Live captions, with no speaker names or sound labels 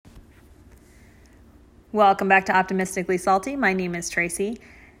Welcome back to Optimistically Salty. My name is Tracy,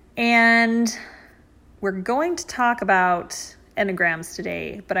 and we're going to talk about Enneagrams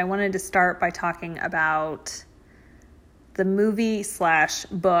today, but I wanted to start by talking about the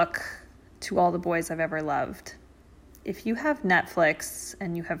movie/book To All the Boys I've Ever Loved. If you have Netflix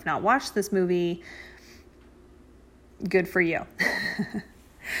and you have not watched this movie, good for you.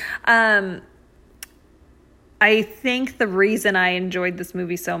 I think the reason I enjoyed this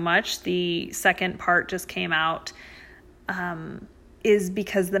movie so much, the second part just came out, is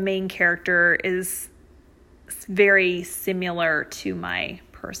because the main character is very similar to my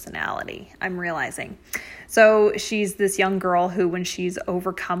personality, I'm realizing. So she's this young girl who, when she's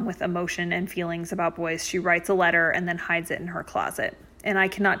overcome with emotion and feelings about boys, she writes a letter and then hides it in her closet. And I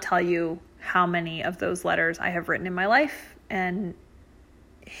cannot tell you how many of those letters I have written in my life and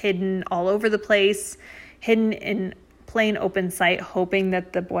hidden all over the place, hidden in plain open sight, hoping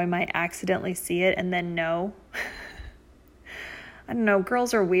that the boy might accidentally see it and then know. I don't know.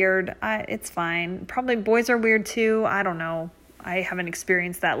 Girls are weird. It's fine. Probably boys are weird too. I don't know. I haven't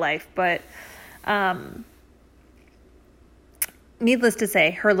experienced that life, but needless to say,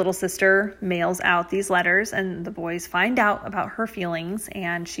 her little sister mails out these letters and the boys find out about her feelings,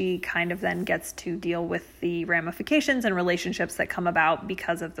 and she kind of then gets to deal with the ramifications and relationships that come about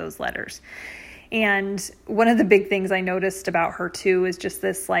because of those letters. And one of the big things I noticed about her too is just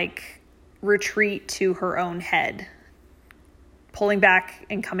this retreat to her own head, pulling back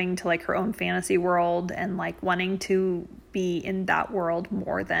and coming to her own fantasy world and wanting to be in that world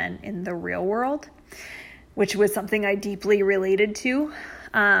more than in the real world, which was something I deeply related to,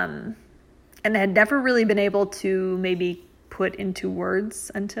 and had never really been able to maybe put into words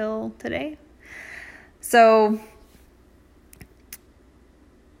until today. So,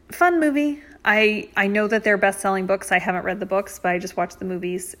 fun movie. I know that they're best-selling books. I haven't read the books, but I just watched the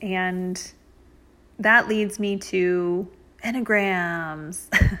movies, and that leads me to Enneagrams.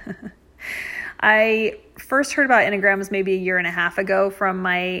 I first heard about Enneagrams maybe a year and a half ago from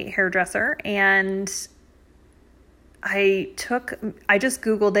my hairdresser, and I just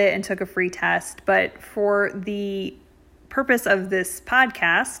Googled it and took a free test, but for the purpose of this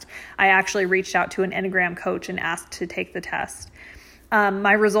podcast, I actually reached out to an Enneagram coach and asked to take the test.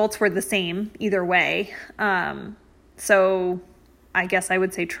 My results were the same either way. So I guess I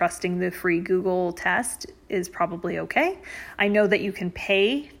would say trusting the free Google test is probably okay. I know that you can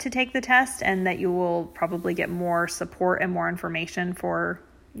pay to take the test and that you will probably get more support and more information for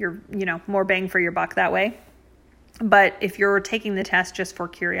your, more bang for your buck that way. But if you're taking the test just for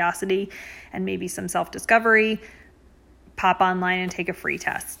curiosity and maybe some self-discovery, pop online and take a free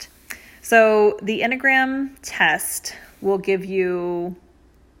test. So the Enneagram test will give you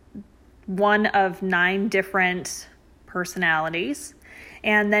one of 9 different personalities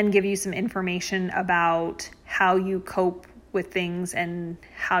and then give you some information about how you cope with things and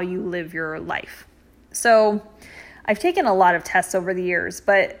how you live your life. So I've taken a lot of tests over the years,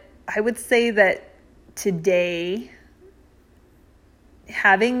 but I would say that today,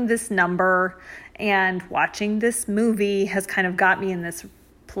 having this number and watching this movie has kind of got me in this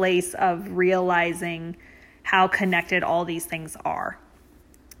place of realizing how connected all these things are.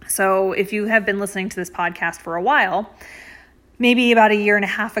 So if you have been listening to this podcast for a while, maybe about a year and a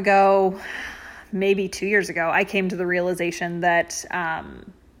half ago, maybe 2 years ago, I came to the realization that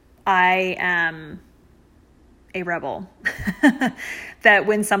I am a rebel. That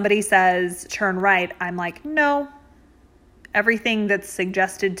when somebody says turn right, I'm like, no. Everything that's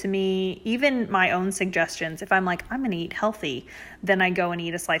suggested to me, even my own suggestions, if I'm like, I'm going to eat healthy, then I go and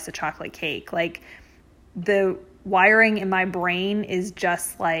eat a slice of chocolate cake. The wiring in my brain is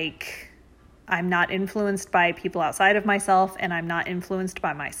just I'm not influenced by people outside of myself, and I'm not influenced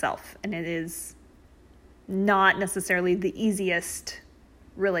by myself. And it is not necessarily the easiest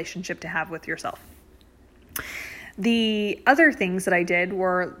relationship to have with yourself. The other things that I did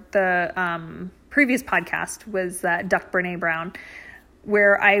were the previous podcast was Duck Brene Brown,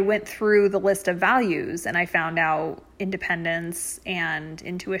 where I went through the list of values and I found out independence and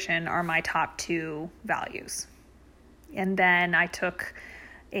intuition are my top 2 values. And then I took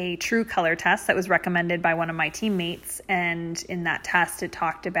a true color test that was recommended by one of my teammates. And in that test, it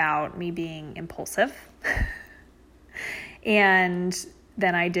talked about me being impulsive. And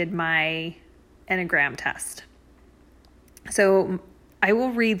then I did my Enneagram test. So I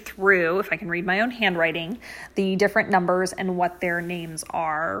will read through, if I can read my own handwriting, the different numbers and what their names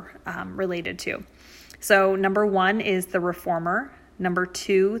are related to. So number 1 is the reformer. Number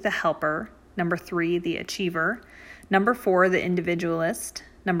 2, the helper. Number 3, the achiever. Number 4, the individualist.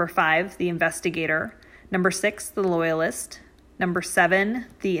 Number 5, the investigator. Number 6, the loyalist. Number 7,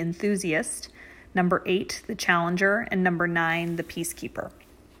 the enthusiast. number 8, the challenger, and number 9, the peacekeeper.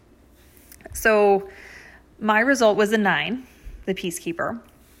 So my result was a 9, the peacekeeper.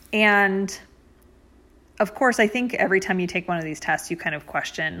 And of course, I think every time you take one of these tests, you kind of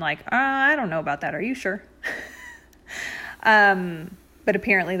question like, I don't know about that. Are you sure? But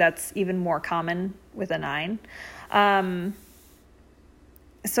apparently that's even more common with a 9.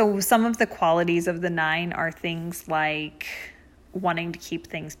 So some of the qualities of the 9 are things like wanting to keep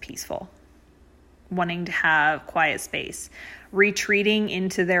things peaceful, wanting to have quiet space, retreating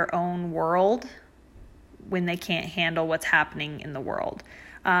into their own world when they can't handle what's happening in the world.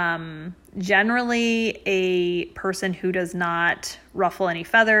 Generally a person who does not ruffle any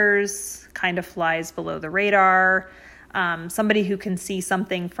feathers, kind of flies below the radar. Somebody who can see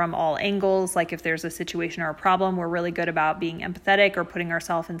something from all angles, like if there's a situation or a problem, we're really good about being empathetic or putting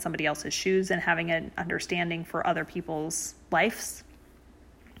ourselves in somebody else's shoes and having an understanding for other people's lives.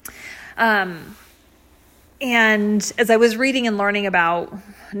 And as I was reading and learning about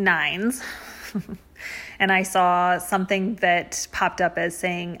 9s, and I saw something that popped up as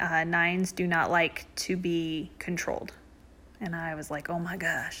saying 9s do not like to be controlled. And I was like, oh my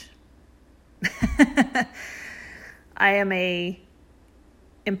gosh. I am a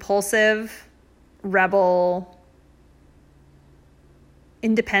impulsive, rebel,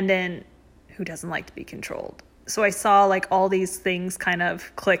 independent who doesn't like to be controlled. So I saw like all these things kind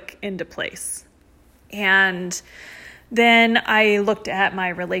of click into place. And then I looked at my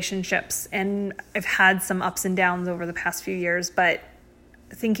relationships, and I've had some ups and downs over the past few years, but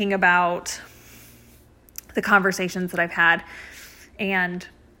thinking about the conversations that I've had and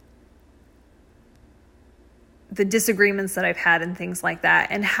the disagreements that I've had and things like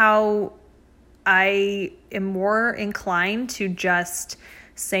that, and how I am more inclined to just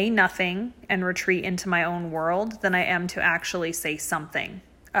say nothing and retreat into my own world than I am to actually say something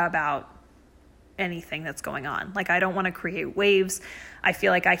about anything that's going on. Like, I don't want to create waves. I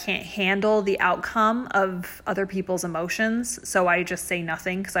feel like I can't handle the outcome of other people's emotions, so I just say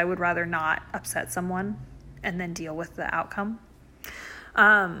nothing because I would rather not upset someone and then deal with the outcome.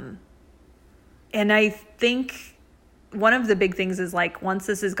 And I think one of the big things is like, once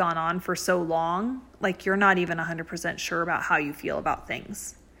this has gone on for so long, like you're not even 100% sure about how you feel about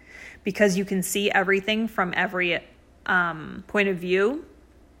things, because you can see everything from every point of view.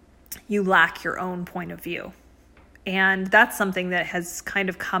 You lack your own point of view. And that's something that has kind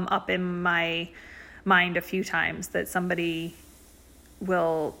of come up in my mind a few times, that somebody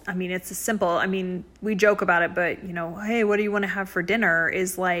will, it's a simple, we joke about it, but hey, what do you want to have for dinner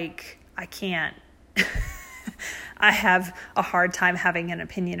is like, I can't. I have a hard time having an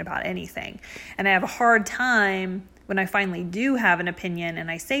opinion about anything. And I have a hard time when I finally do have an opinion and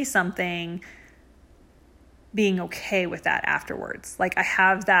I say something, being okay with that afterwards. Like, I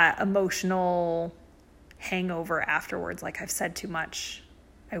have that emotional hangover afterwards. Like, I've said too much.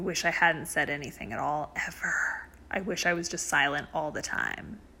 I wish I hadn't said anything at all, ever. I wish I was just silent all the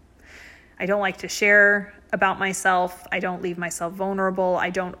time. I don't like to share about myself. I don't leave myself vulnerable. I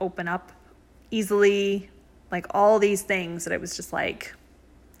don't open up easily. Like, all these things that I was just like,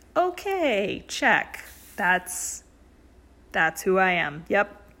 okay, check. That's who I am.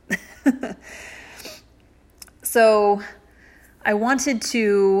 Yep. So I wanted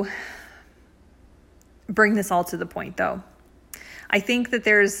to bring this all to the point, though. I think that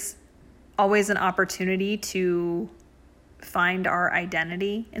there's always an opportunity to find our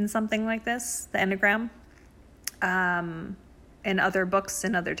identity in something like this, the Enneagram, in other books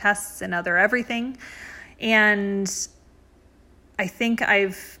and other tests and other everything. And I think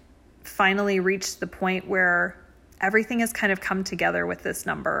I've finally reached the point where everything has kind of come together with this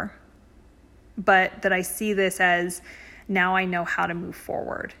number, but that I see this as, now I know how to move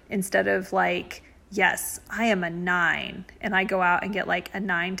forward, instead of like, yes, I am a 9, and I go out and get like a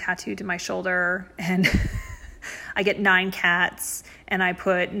 9 tattooed to my shoulder, and I get 9 cats, and I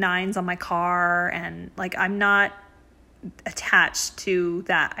put 9s on my car, and like, I'm not attached to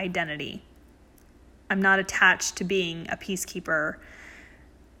that identity. I'm not attached to being a peacekeeper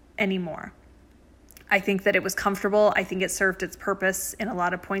anymore. I think that it was comfortable. I think it served its purpose in a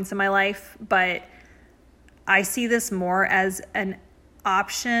lot of points in my life, but I see this more as an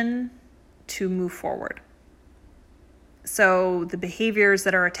option to move forward. So the behaviors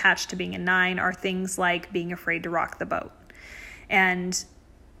that are attached to being a 9 are things like being afraid to rock the boat. And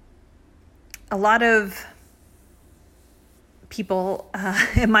a lot of people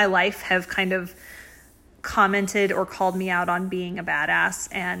in my life have kind of commented or called me out on being a badass.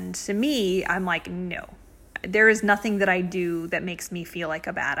 And to me, I'm like, no, there is nothing that I do that makes me feel like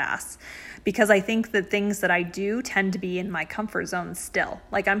a badass, because I think the things that I do tend to be in my comfort zone still.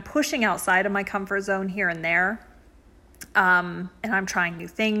 Like, I'm pushing outside of my comfort zone here and there. And I'm trying new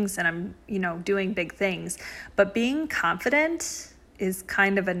things, and I'm, doing big things, but being confident is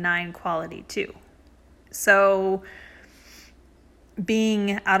kind of a 9 quality too. So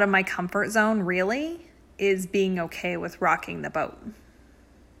being out of my comfort zone really is being okay with rocking the boat,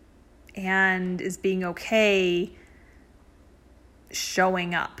 and is being okay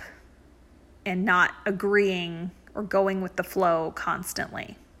showing up and not agreeing or going with the flow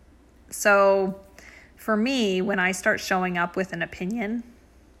constantly. So for me, when I start showing up with an opinion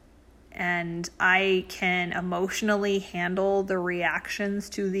and I can emotionally handle the reactions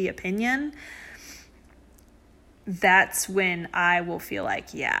to the opinion, that's when I will feel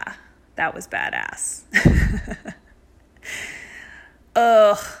like, yeah, that was badass.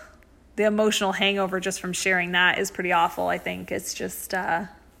 Ugh. The emotional hangover just from sharing that is pretty awful. I think it's just that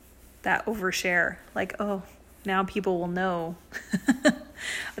overshare. Like, oh, now people will know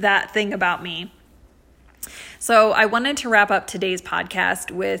that thing about me. So I wanted to wrap up today's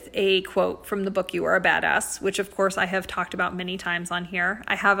podcast with a quote from the book You Are a Badass, which of course I have talked about many times on here.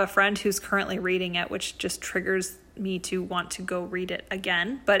 I have a friend who's currently reading it, which just triggers me to want to go read it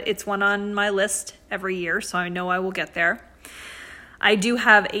again. But it's one on my list every year, so I know I will get there. I do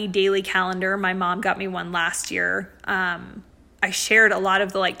have a daily calendar. My mom got me one last year. I shared a lot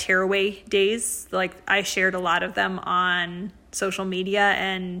of the tearaway days. I shared a lot of them on social media,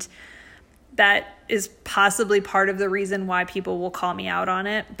 and that is possibly part of the reason why people will call me out on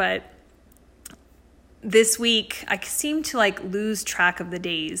it. But this week I seemed to lose track of the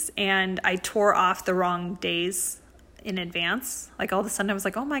days, and I tore off the wrong days in advance. All of a sudden I was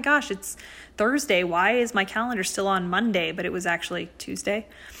like, oh my gosh, it's Thursday. Why is my calendar still on Monday? But it was actually Tuesday.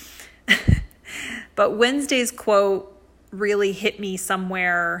 But Wednesday's quote really hit me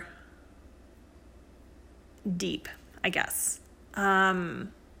somewhere deep, I guess.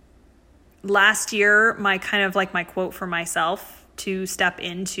 Last year, my quote for myself to step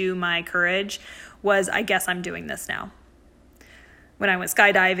into my courage was, I guess I'm doing this now. When I went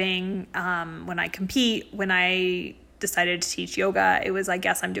skydiving, when I compete, when I decided to teach yoga, it was, I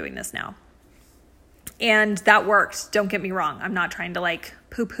guess I'm doing this now. And that worked. Don't get me wrong. I'm not trying to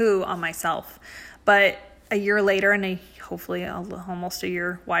poo-poo on myself. But a year later, and hopefully almost a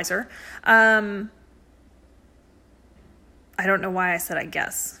year wiser, I don't know why I said I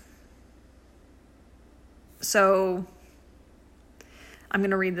guess. So I'm going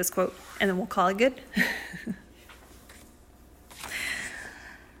to read this quote and then we'll call it good.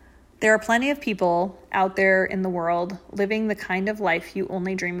 There are plenty of people out there in the world living the kind of life you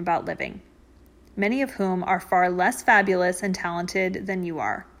only dream about living, many of whom are far less fabulous and talented than you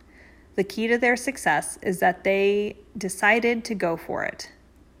are. The key to their success is that they decided to go for it.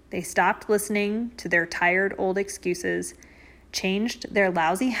 They stopped listening to their tired old excuses, changed their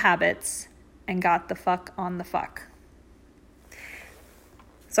lousy habits, and got the fuck on the fuck.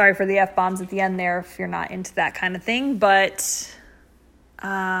 Sorry for the F-bombs at the end there if you're not into that kind of thing, but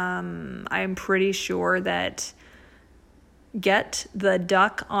I'm pretty sure that get the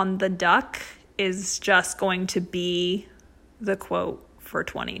duck on the duck is just going to be the quote for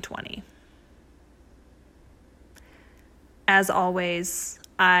 2020. As always,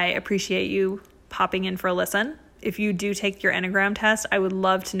 I appreciate you popping in for a listen. If you do take your Enneagram test, I would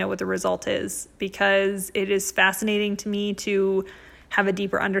love to know what the result is, because it is fascinating to me to have a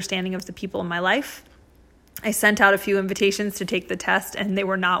deeper understanding of the people in my life. I sent out a few invitations to take the test and they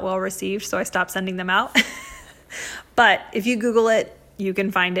were not well received, so I stopped sending them out. But if you Google it, you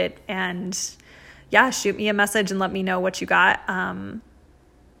can find it, and shoot me a message and let me know what you got.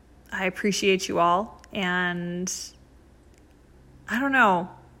 I appreciate you all, and I don't know.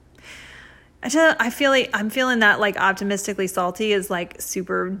 I feel like I'm feeling that optimistically salty is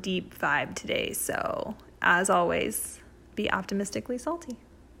super deep vibe today. So as always, be optimistically salty.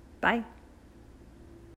 Bye.